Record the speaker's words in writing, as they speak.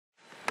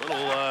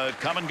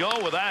come and go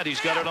with that. He's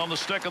got it on the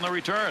stick on the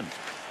return.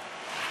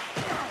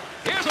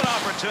 Here's an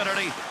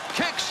opportunity.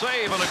 Kick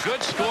save and a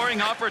good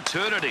scoring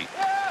opportunity.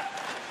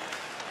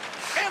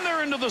 And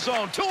they're into the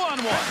zone.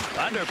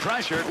 2-on-1. Under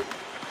pressure.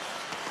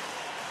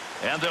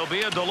 And there'll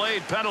be a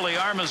delayed penalty.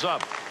 Arm is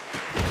up.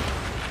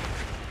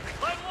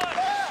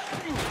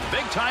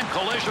 Big-time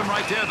collision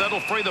right there. That'll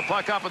free the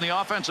puck up in the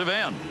offensive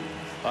end.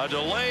 A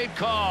delayed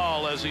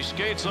call as he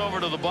skates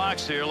over to the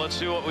box here. Let's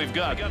see what we've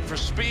got. For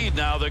speed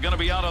now. They're going to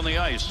be out on the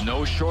ice.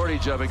 No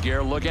shortage of it,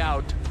 Gare. Look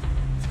out.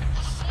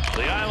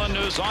 The Island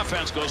News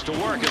offense goes to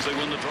work as they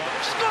win the draw.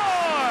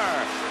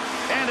 Score!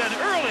 And an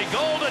early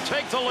goal to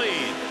take the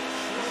lead.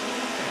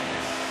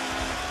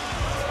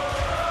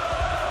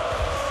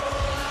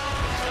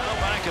 Now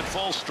back at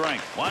full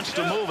strength. Wants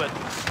to move it.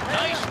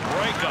 Nice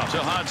breakup to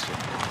Hudson.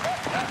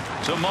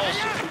 To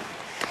Moulson.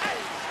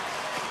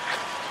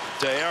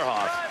 To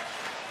Ehrhoff.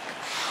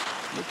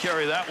 He'll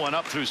carry that one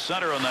up through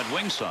center on that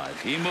wing side.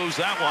 He moves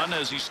that one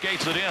as he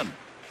skates it in.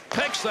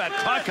 Picks that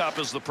puck up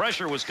as the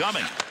pressure was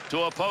coming to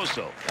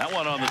Okposo. That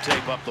one on the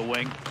tape up the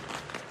wing.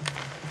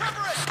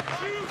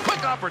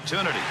 Quick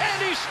opportunity.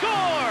 And he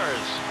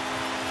scores!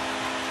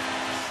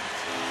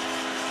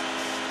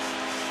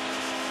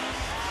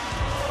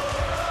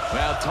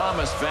 Well,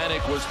 Thomas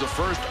Vanek was the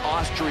first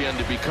Austrian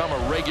to become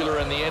a regular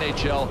in the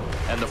NHL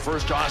and the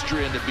first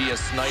Austrian to be a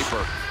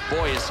sniper.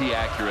 Boy, is he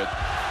accurate.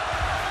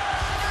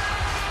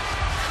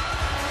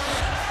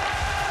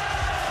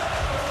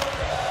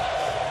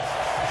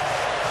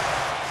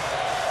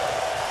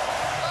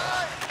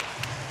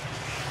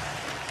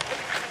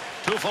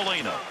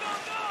 Felino.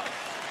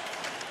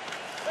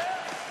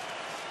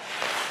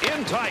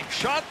 In tight.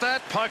 Shot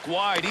that puck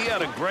wide. He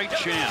had a great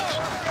chance.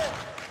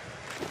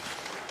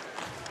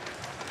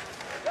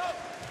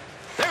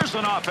 There's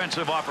an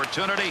offensive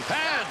opportunity.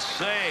 Bad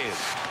save.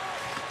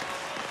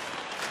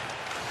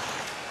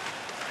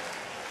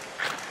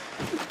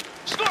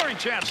 Scoring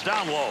chance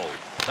down low.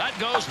 That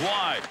goes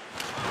wide.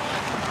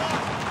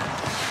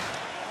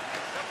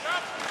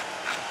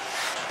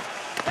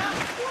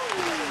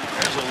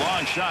 There's a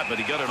long shot, but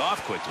he got it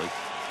off quickly.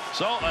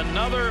 So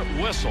another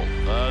whistle.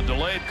 A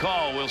delayed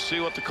call. We'll see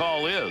what the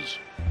call is.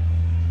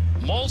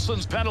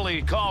 Moulson's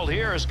penalty called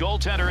here is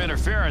goaltender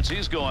interference.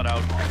 He's going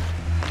out.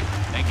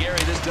 And Gary,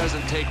 this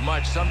doesn't take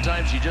much.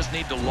 Sometimes you just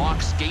need to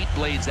lock skate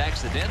blades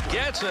accidentally.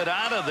 Gets it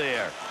out of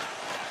there.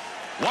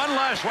 One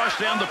last rush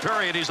to end the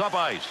period. He's up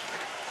ice.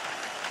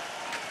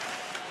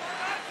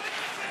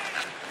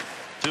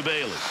 To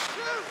Bailey.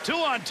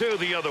 2-on-2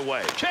 the other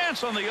way.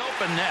 Chance on the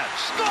open net.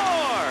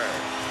 Score!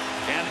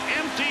 An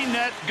empty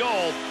net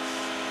goal